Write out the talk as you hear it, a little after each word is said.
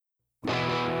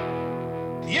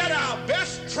Yet our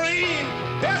best trained,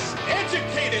 best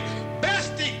educated,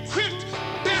 best equipped,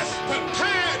 best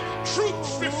prepared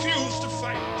troops refuse to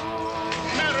fight.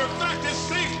 Matter of fact, it's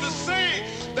safe to say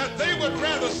that they would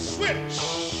rather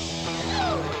switch.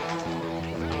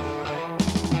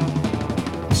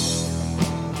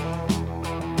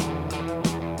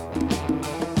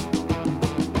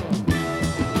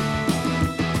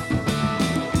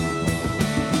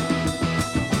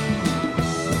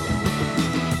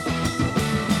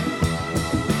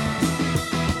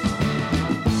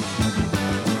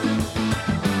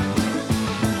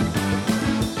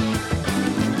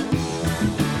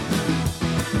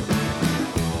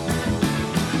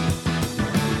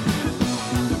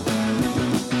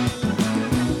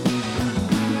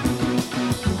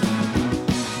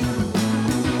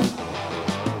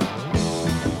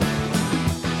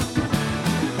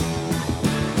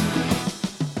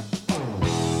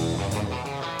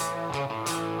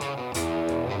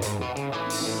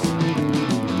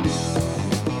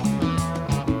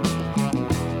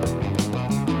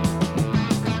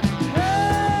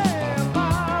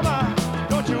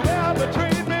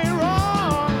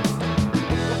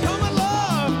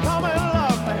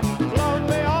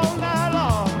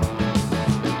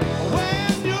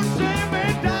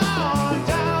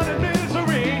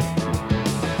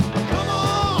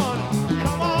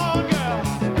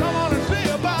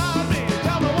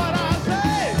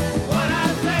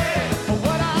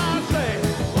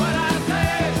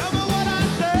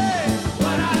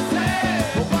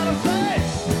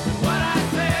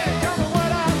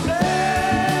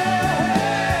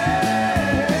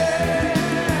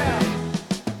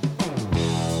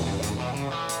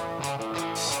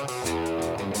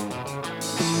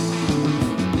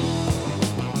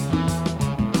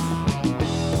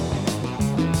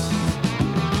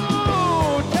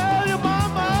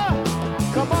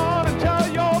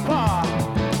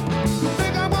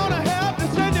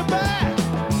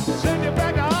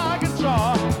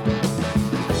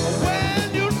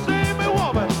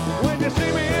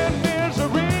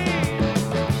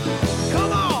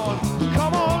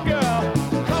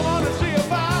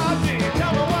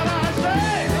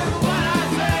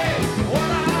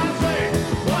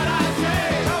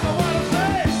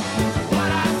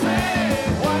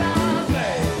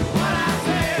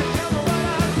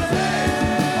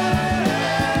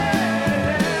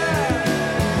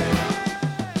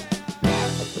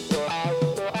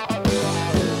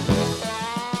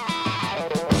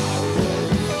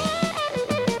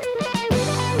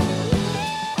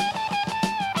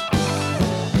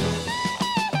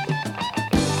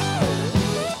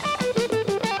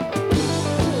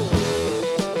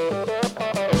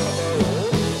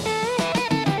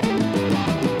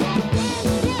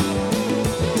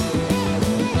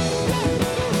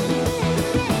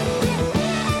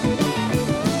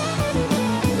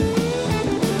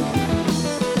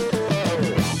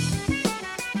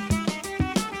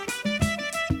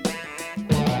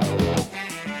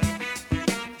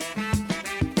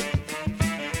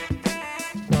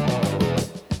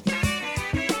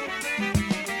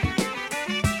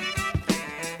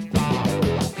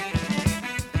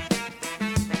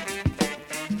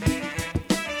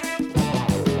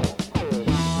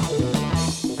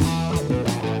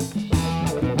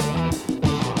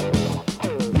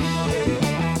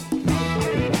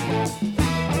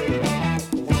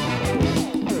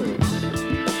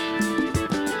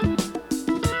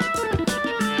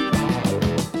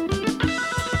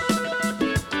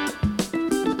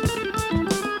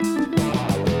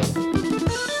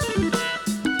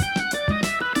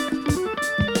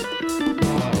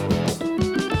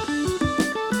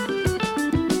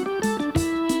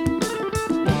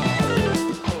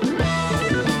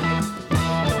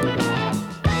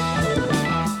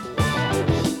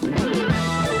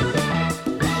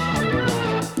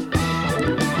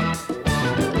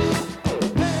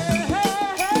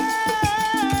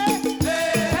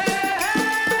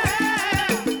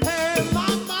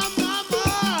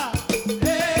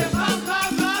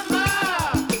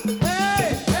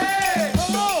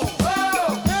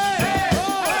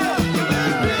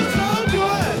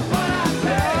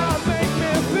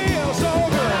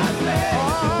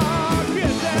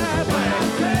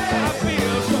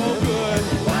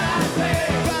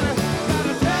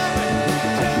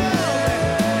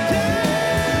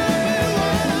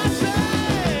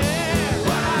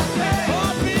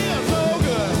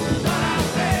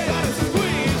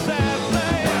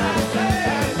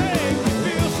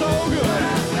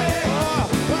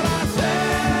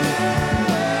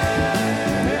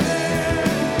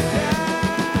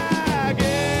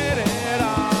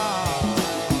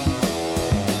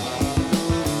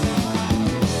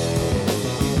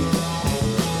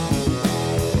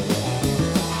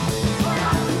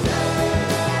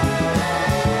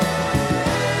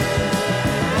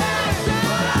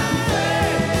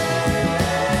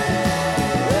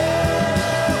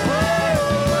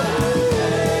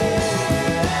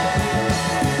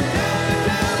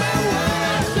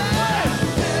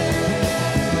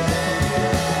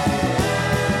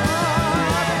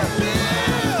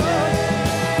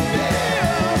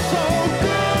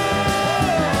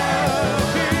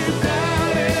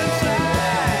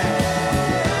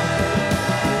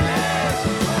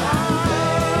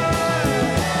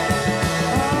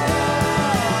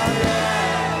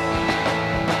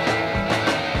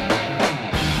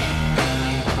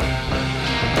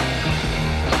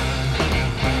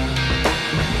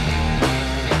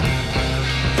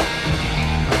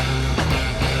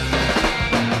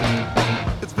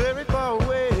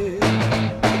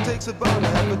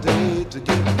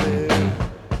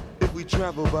 we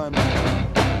travel by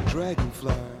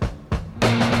dragonfly.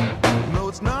 No,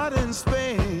 it's not in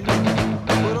Spain,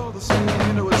 but all the same,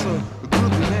 you know, it's a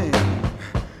groovy name,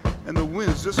 and the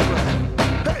wind's just right.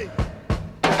 Hey!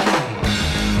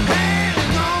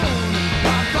 Hang on,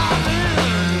 my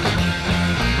darling.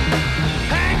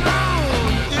 Hang on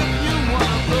if you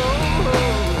wanna go.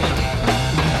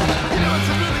 You know, it's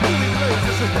a really groovy place,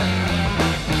 isn't it?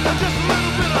 And just a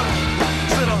little bit of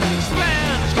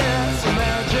Spanish gas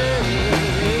magic.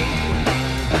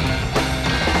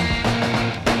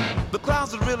 The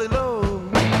clouds are really low,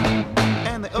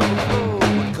 and they overflow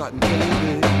with cotton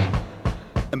candy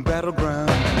and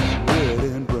battlegrounds, red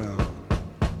and brown.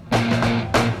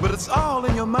 But it's all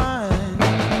in your mind.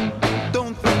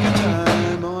 Don't think your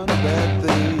time on bad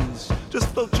things. Just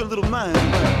float your little mind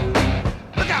around.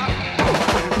 Look out!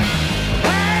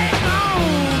 Hang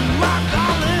on, my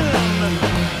darling.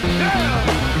 Yeah.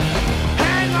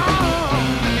 Hang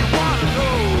on if you wanna go.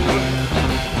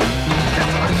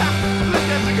 That's all I got. Look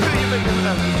at the girl, you make me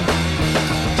laugh.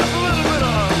 Just a little bit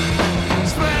of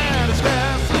Spanish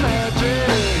gas magic.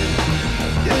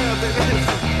 Yeah, baby.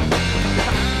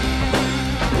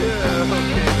 Yeah,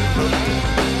 okay.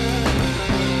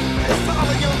 It's all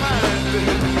in your mind,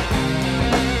 baby.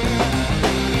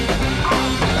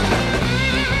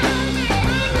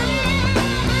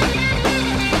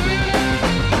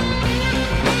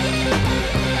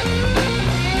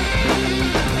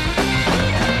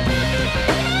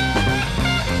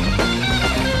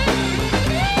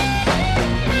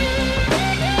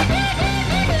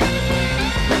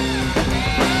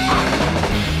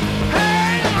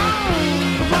 Hang on,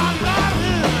 my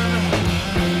darling.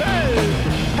 Hey,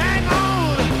 hang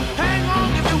on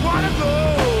if you wanna go.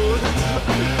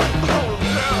 Oh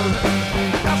no,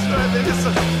 that's right, baby. It's a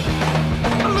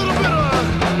little bit of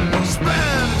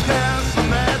Spanish gas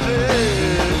magic.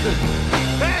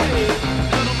 Hey,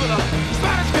 a little bit of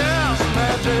Spanish gas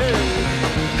magic.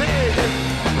 Hey,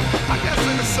 I guess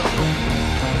it's so.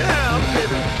 Yeah, okay,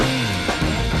 baby.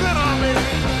 Good on me.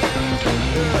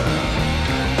 Yeah.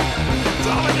 It's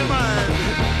all in your mind.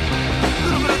 A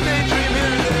little bit of daydream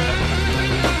here and there.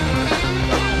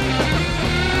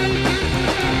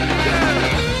 Yeah.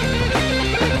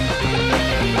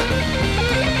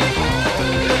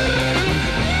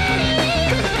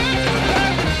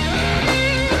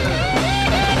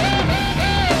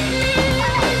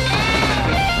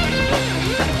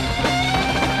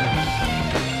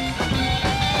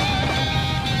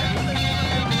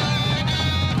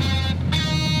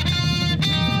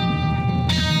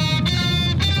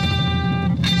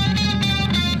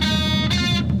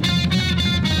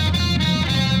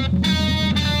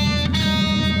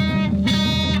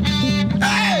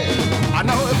 Hey! I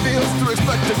know it feels to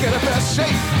expect to get a best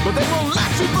shape, but they won't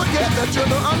let you forget that you're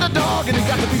the underdog and you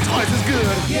got to be twice as good.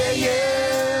 Yeah,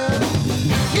 yeah.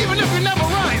 Even if you're never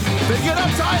right, they get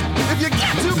uptight if you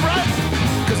get too bright,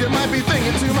 cause you might be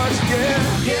thinking too much. Yeah,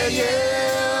 yeah,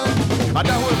 yeah. I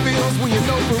know it feels when you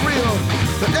know for real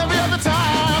that every other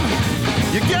time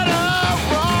you get a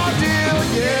raw deal.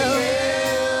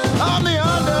 Yeah, I'm the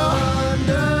underdog.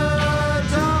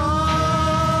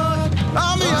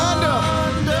 I'm the underdog.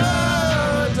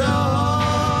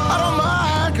 I don't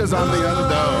mind, cause I'm the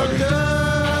underdog.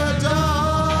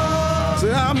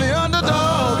 Say I'm the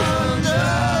underdog.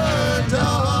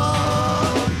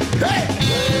 Hey!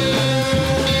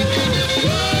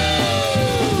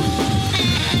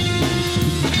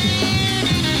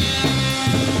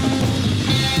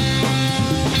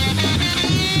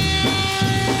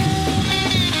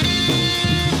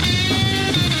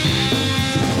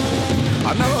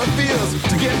 I know how it feels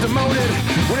to get demoted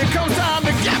when it comes time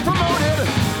to get promoted,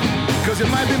 cause you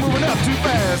might be moving up too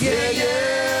fast. Yeah,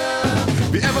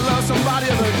 yeah. If you ever love somebody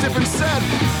of a different set,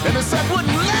 and the set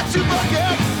wouldn't let you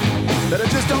forget that it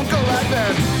just don't go like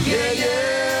that. Yeah,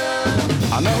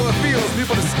 yeah. I know how it feels,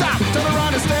 people to stop, turn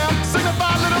around and stare,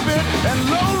 signify a little bit, and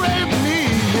low rate me.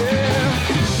 Yeah,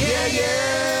 yeah,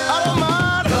 yeah. I don't mind.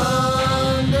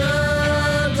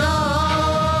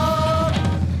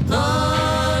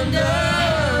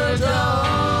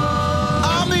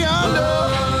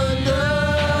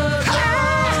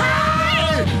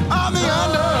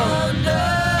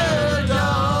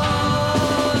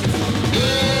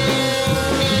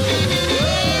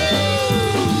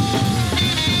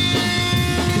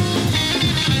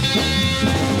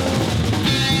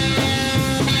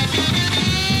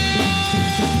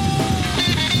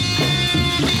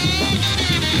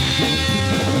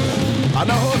 I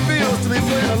know how it feels to be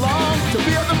playing along, to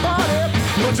be at the party,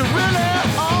 but you're really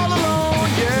all alone,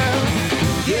 yeah.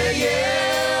 Yeah,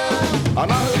 yeah. I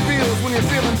know how it feels when you're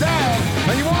feeling down,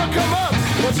 and you want to come up,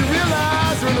 but you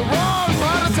realize you're in the wrong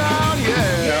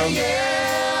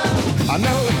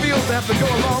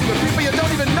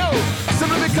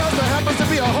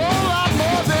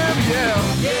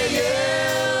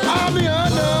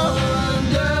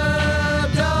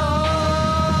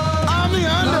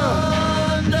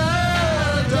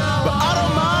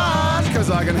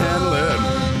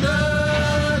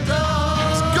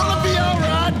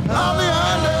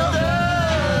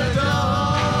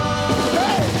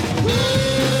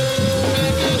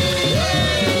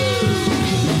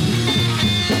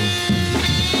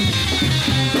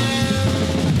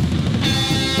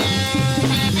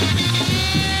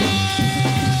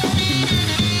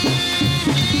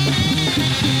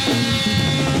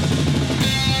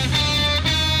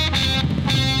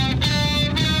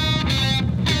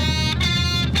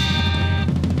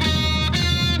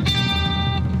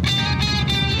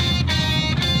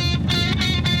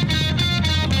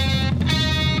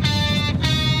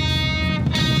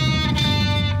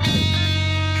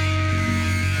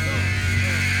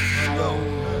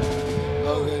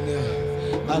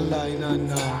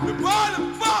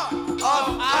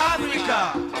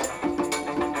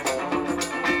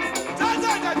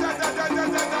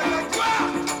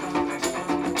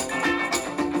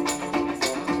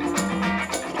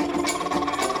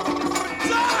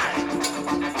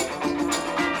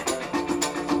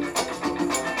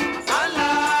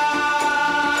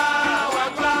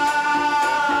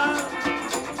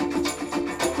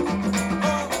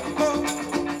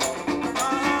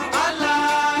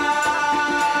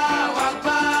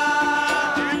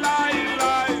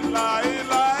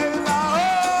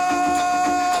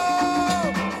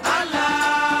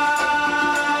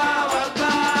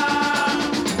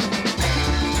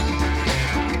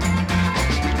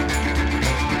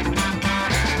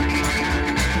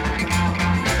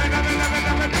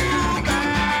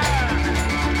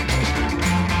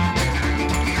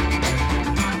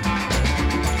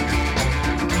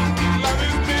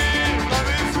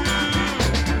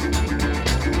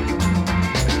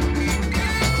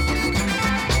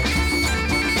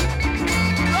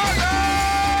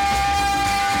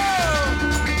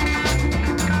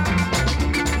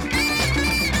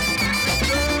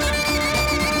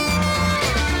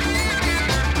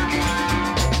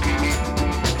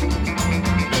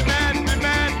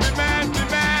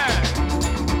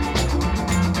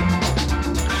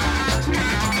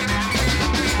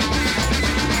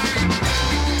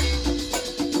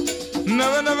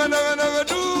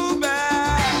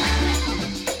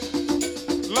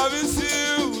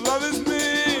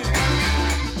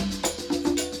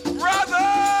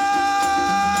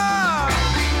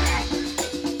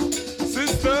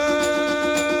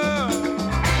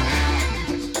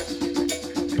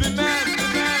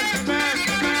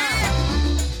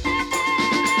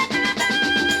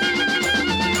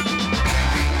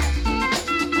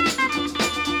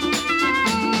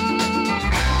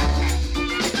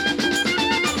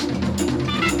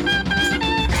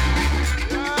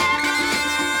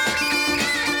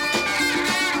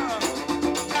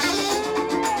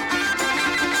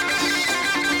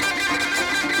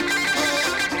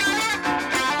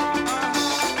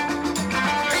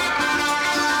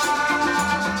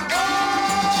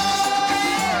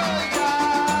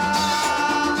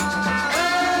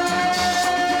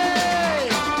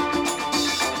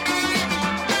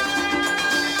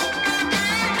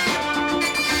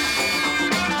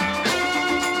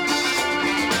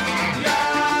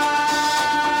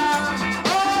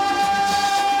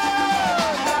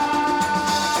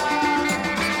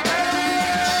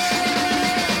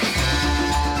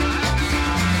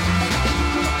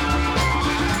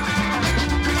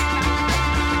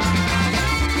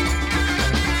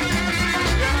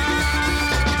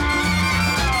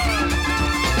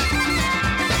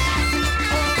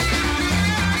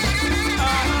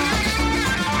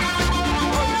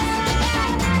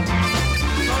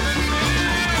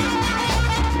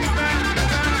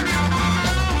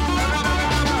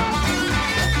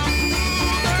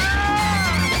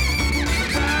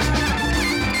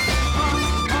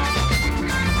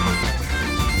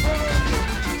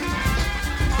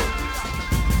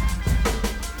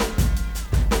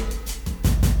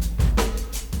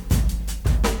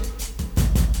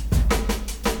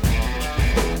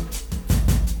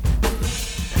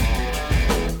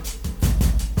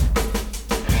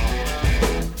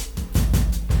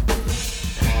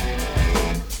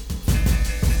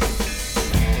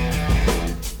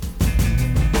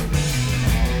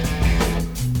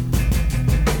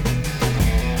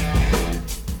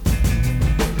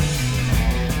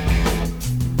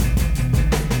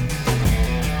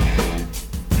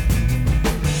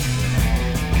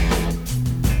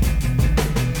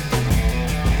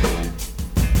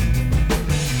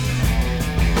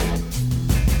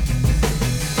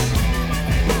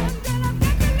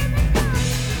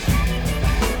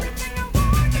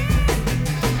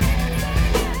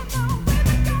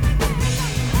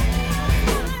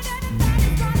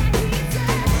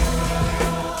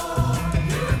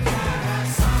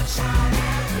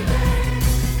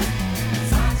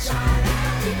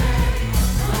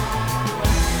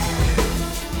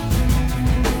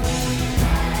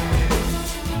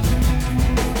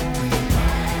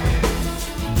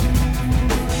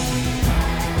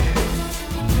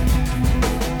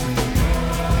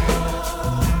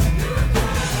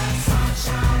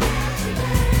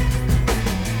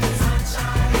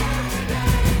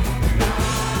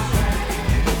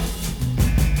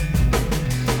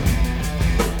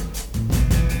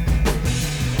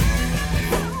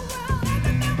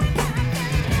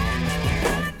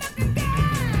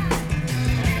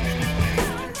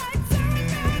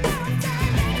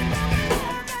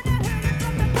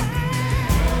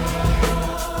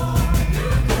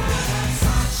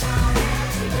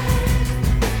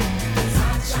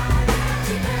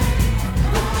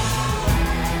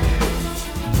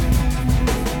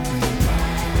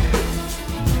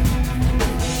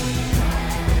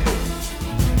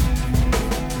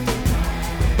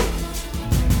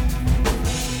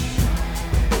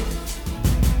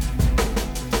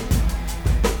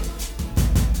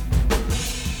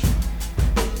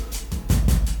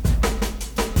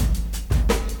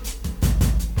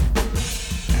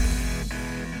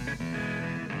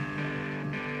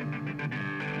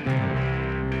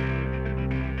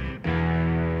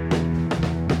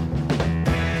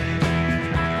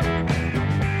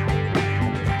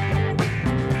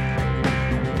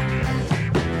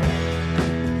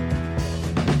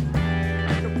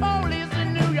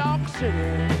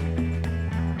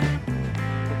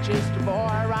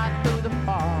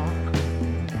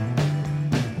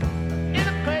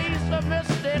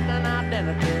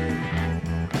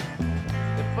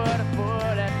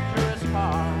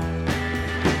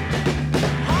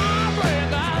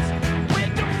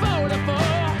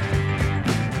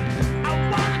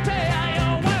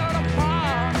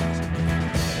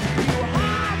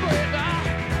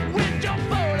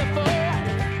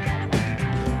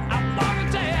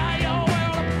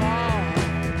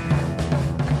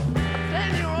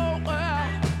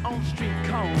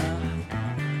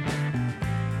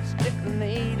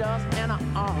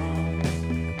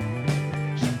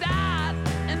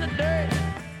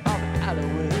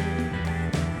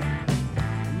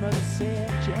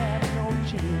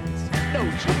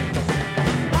note.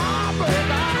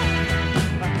 Heartbreaker,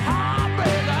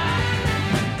 heartbreaker.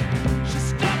 She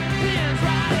stuck pins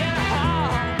right in her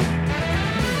heart.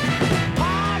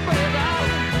 Heartbreaker,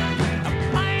 a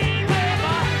plain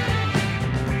breaker.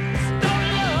 Stole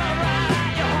love right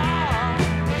out your heart.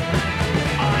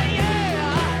 Oh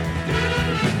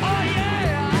yeah, oh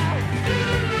yeah.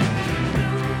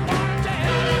 Wanna tear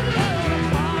love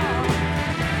apart.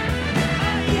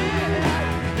 Oh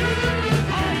yeah,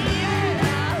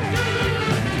 oh yeah.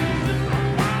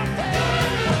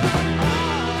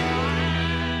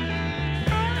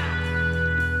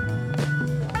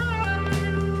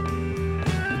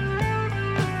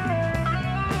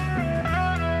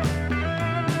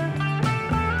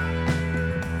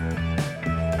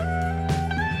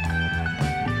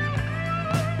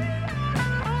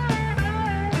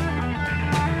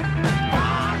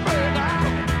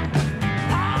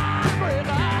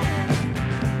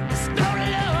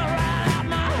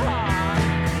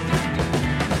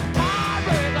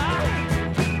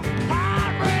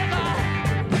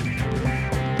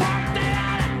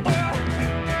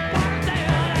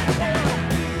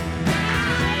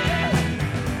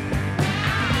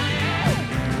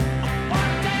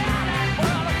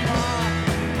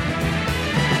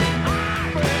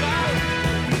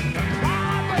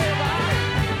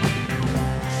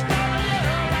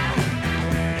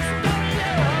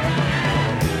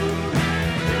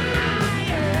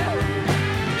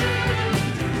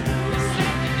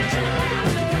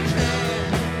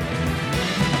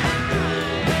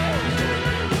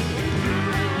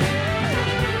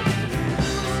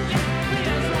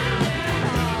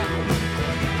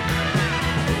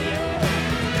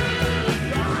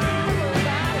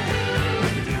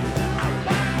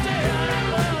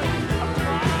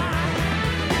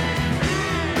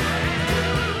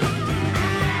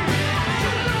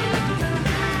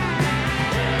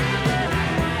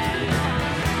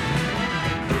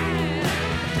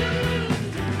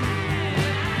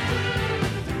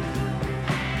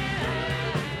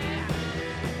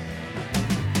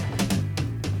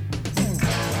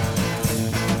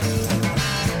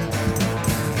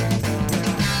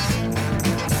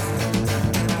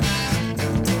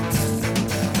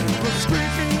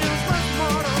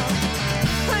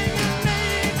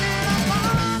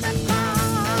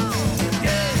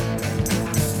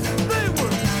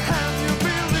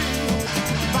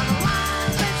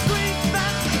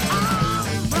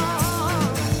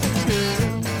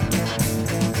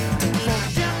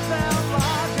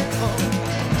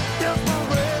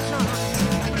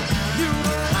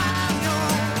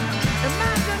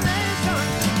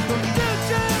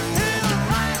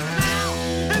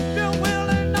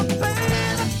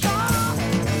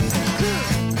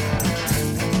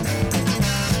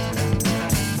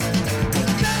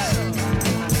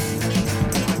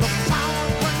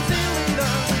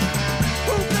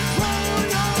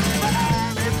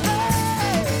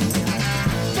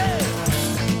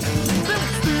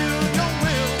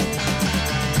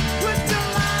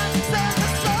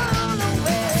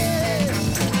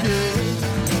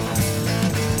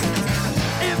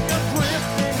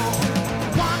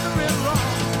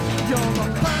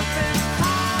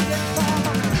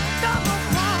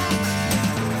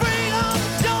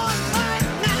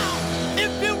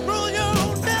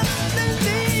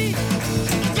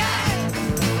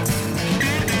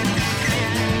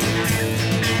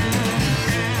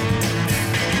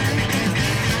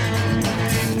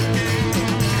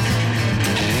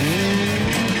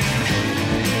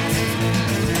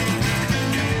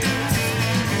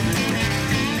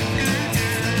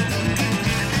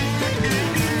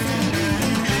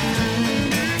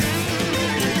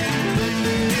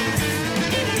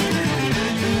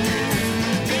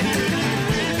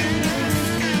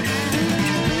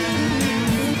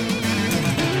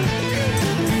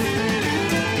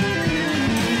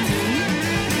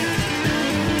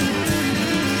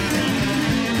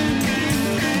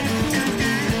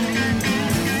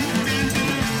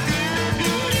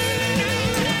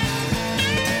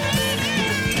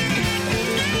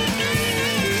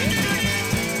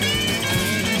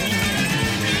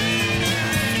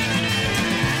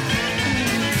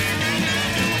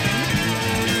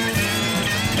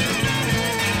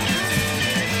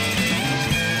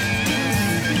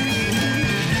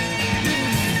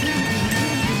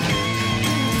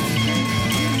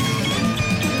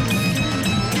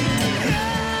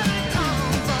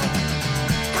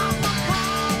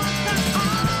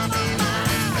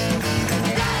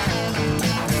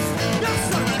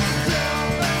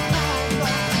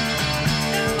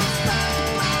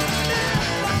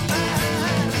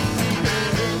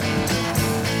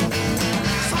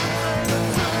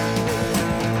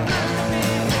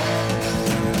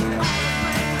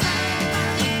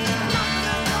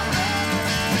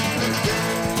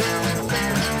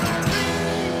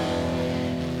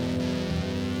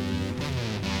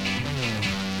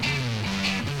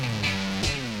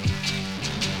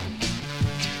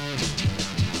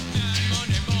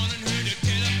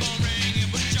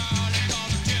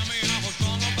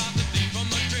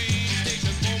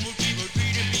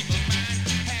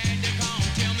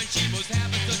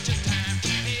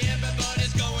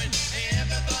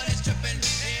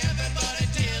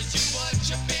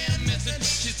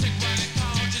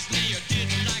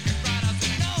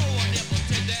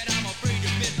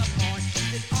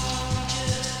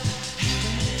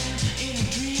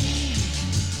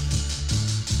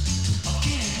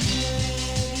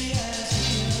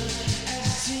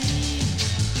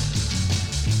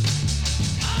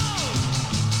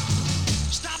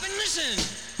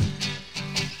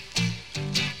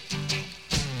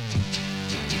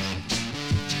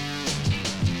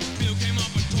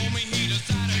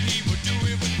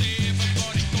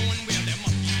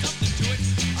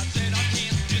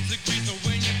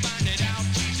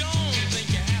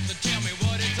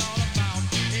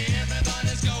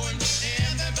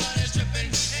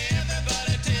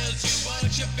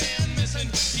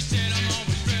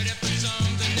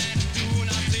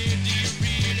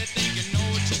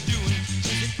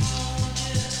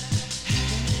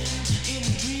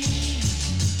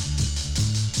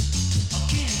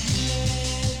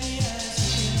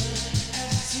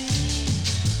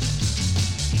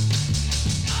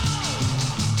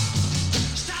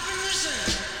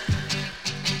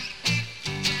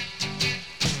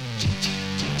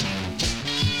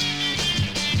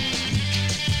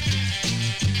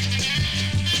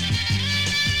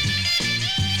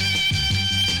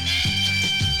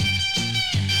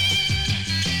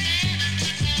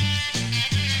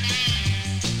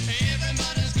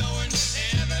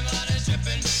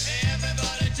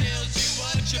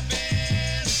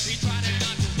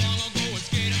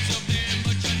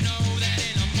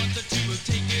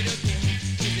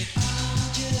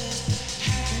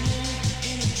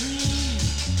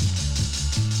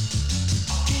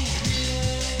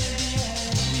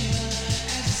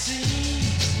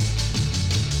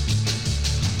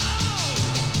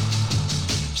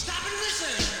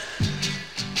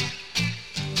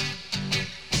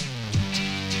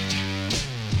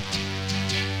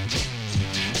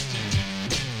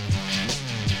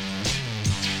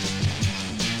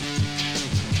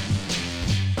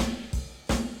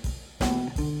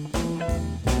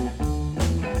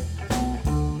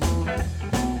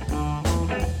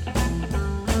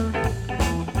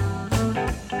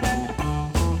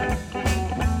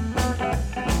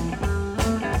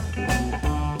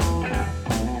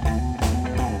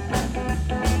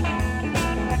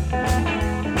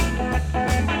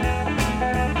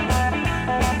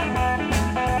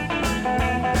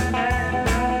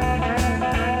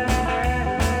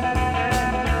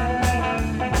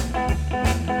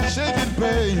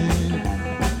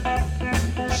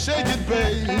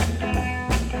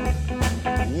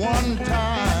 one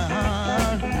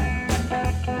time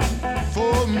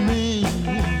for me,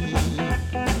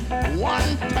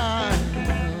 one time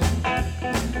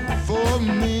for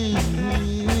me,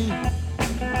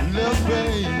 little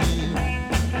baby,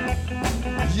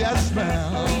 yes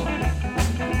ma'am.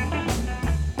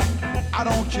 I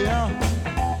don't care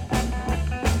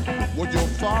what your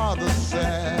father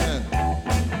said,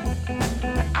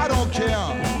 I don't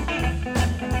care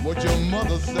what your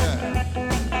mother said.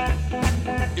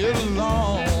 As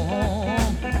long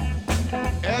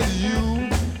as you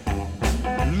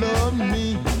love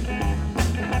me,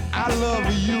 I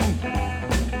love you.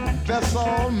 That's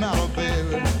all matter,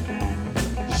 baby.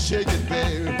 Shake it,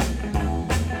 baby.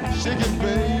 Shake it,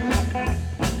 baby.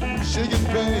 Shake it,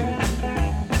 baby.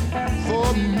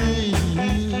 For me,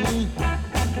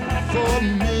 for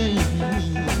me.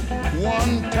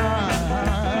 One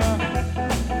time,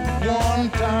 one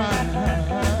time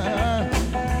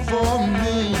for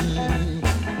me.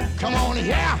 Come on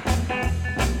here,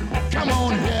 come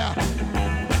on here,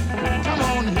 come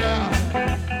on here,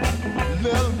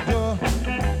 little girl.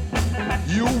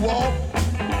 You walk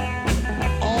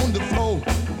on the floor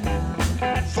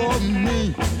for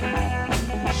me.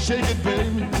 Shake it,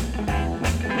 baby,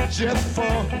 just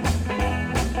for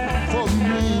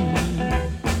me,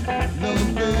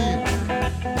 little baby.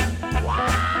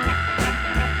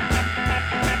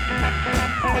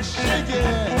 Shake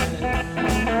it.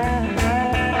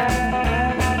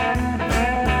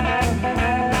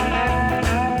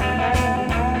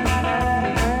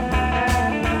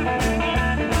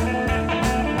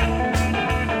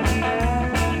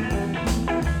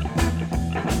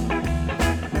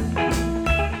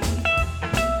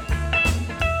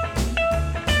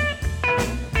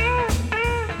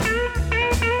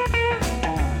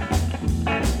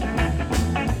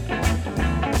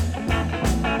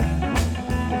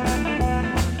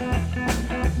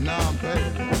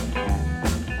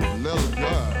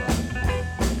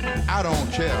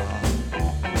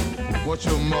 What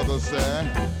your mother said,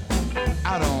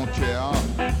 I don't care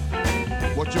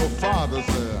what your father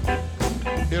said.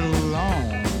 As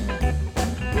long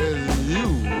as you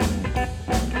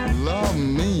love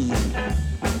me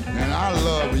and I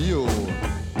love you.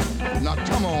 Now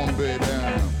come on, baby,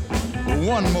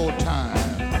 one more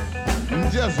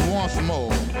time, just once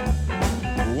more,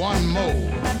 one more,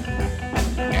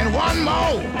 and one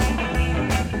more,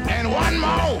 and one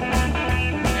more,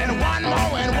 and one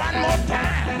more, and one more time.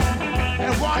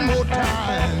 And one more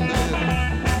time, baby.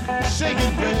 Shake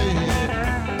it, baby.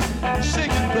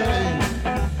 Shake it, baby.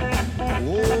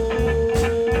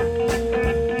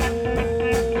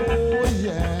 Oh,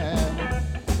 yeah.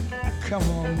 Come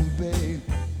on, baby.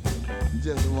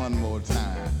 Just one more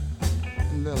time.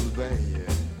 Little baby.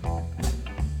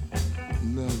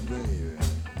 Little baby.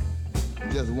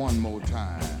 Just one more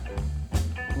time.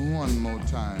 One more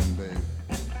time, baby.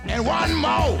 And one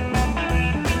more.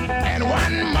 And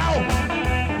one more,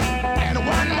 and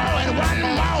one more, and one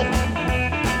more,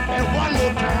 and one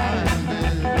more time,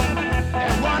 baby,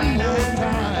 and one more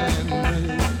time,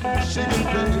 baby. Shake it,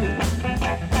 baby,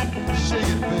 shake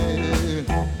it, baby,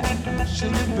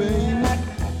 shake it, baby,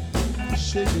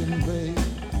 shake it, baby,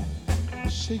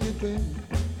 shake it, baby.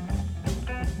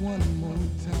 One more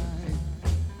time,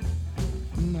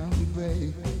 now,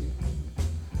 baby,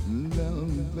 little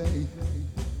baby,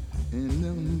 and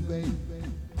little baby.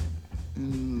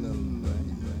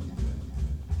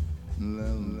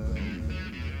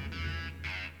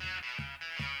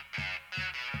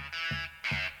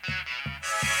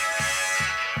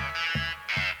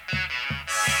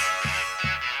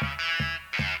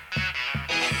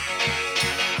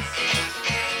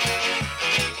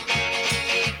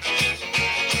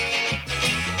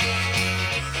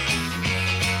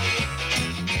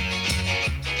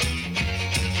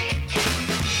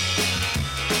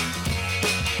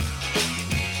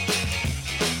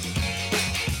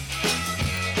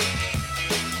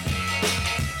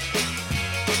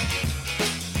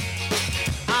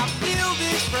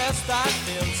 I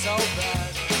feel so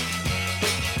bad,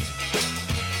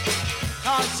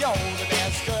 'cause you're the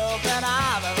best girl that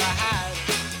I've ever had.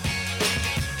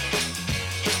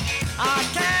 I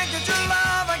can't get your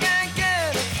love, I can't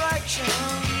get affection.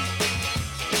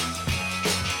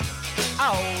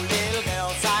 Oh, little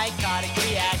girl, psychotic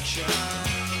reaction.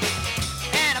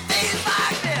 And it feels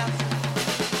like this.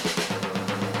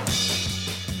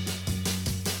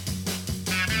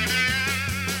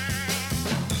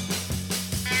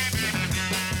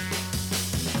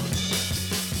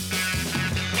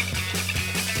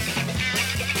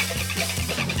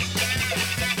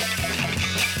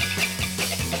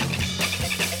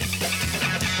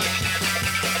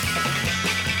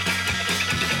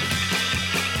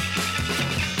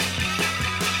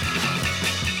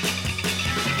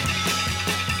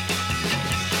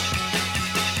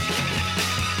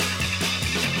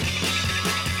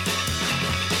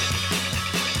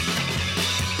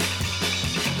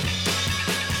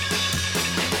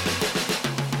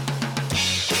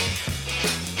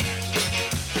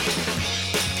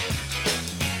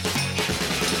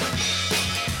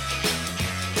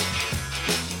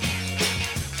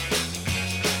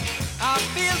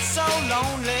 so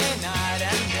lonely night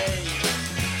and day.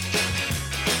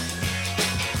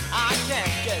 I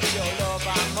can't get your love,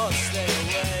 I must stay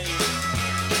away.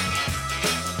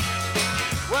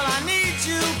 Well, I need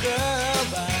you, girl,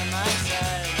 by my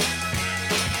side.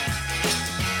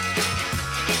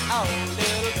 Oh,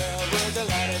 little girl with the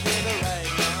light of the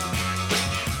right now.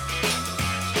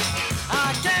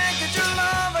 I can't get your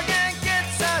love, I can't get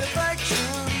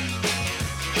satisfaction.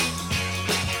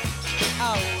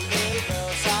 Oh, little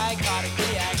girl, psychotic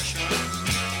reaction.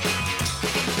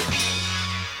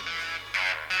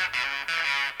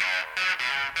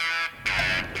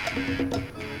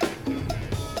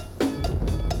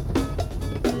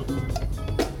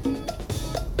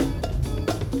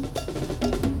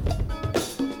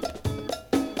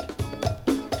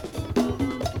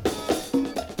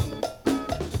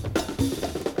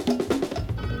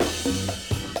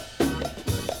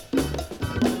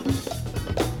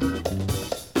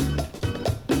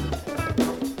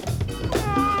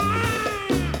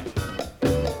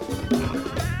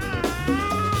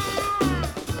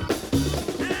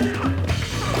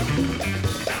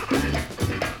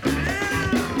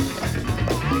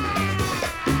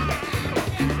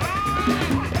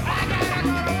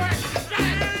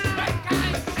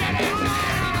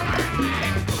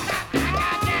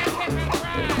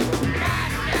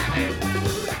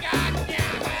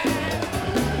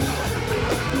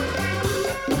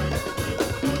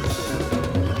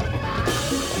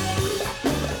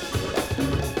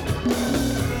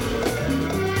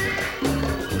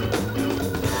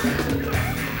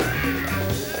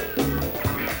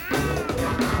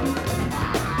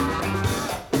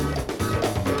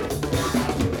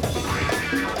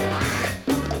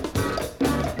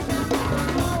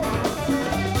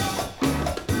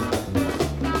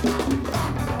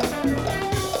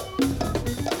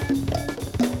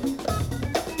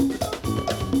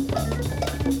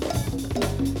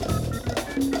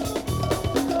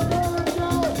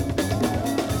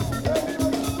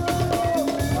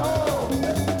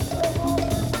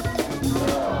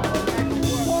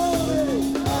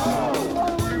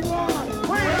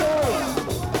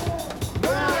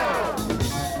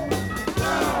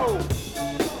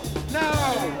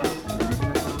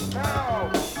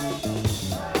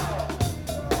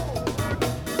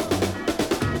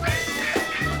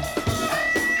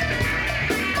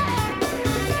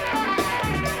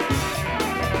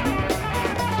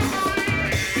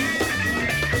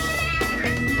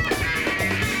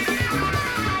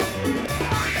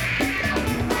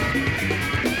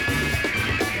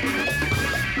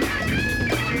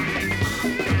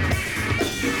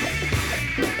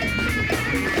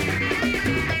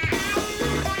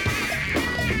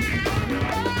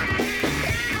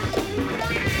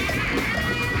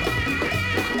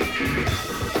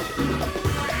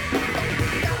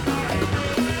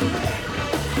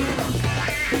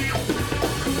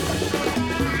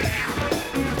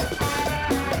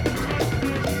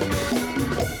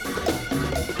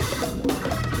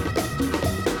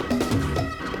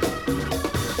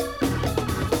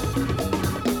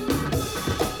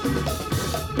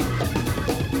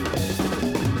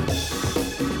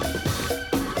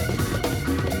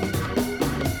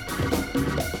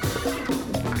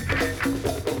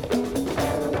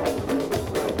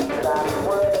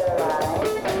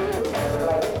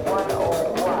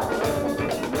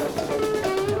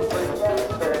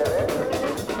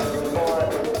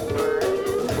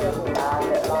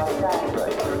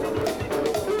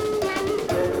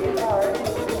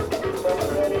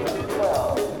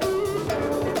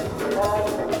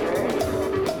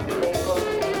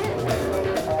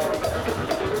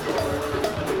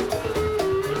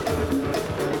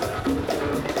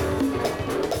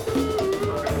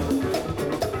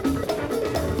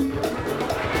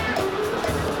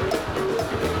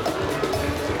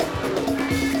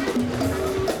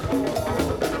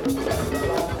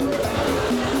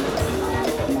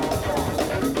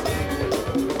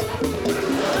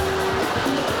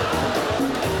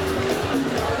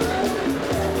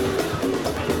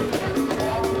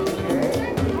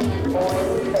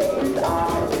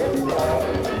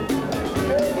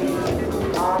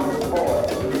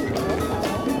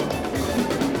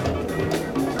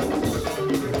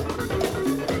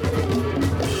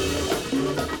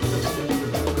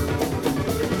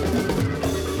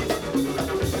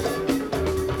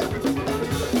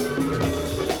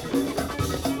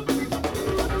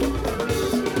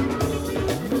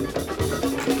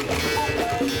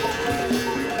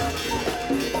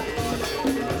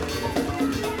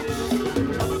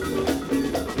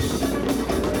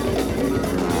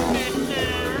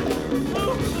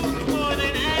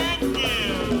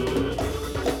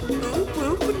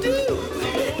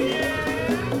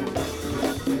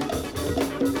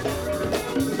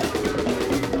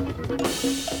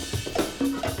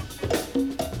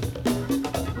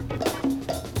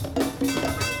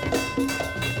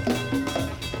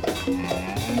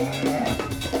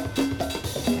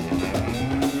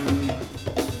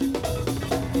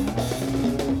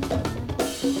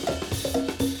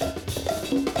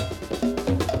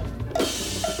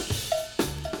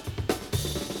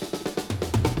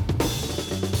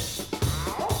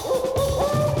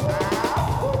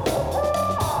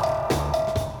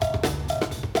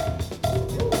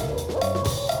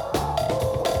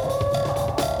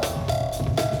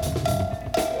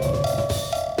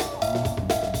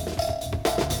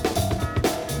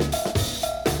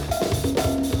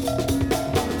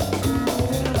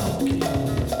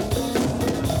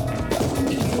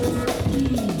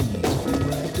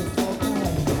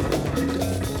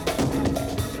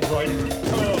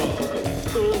 'Cause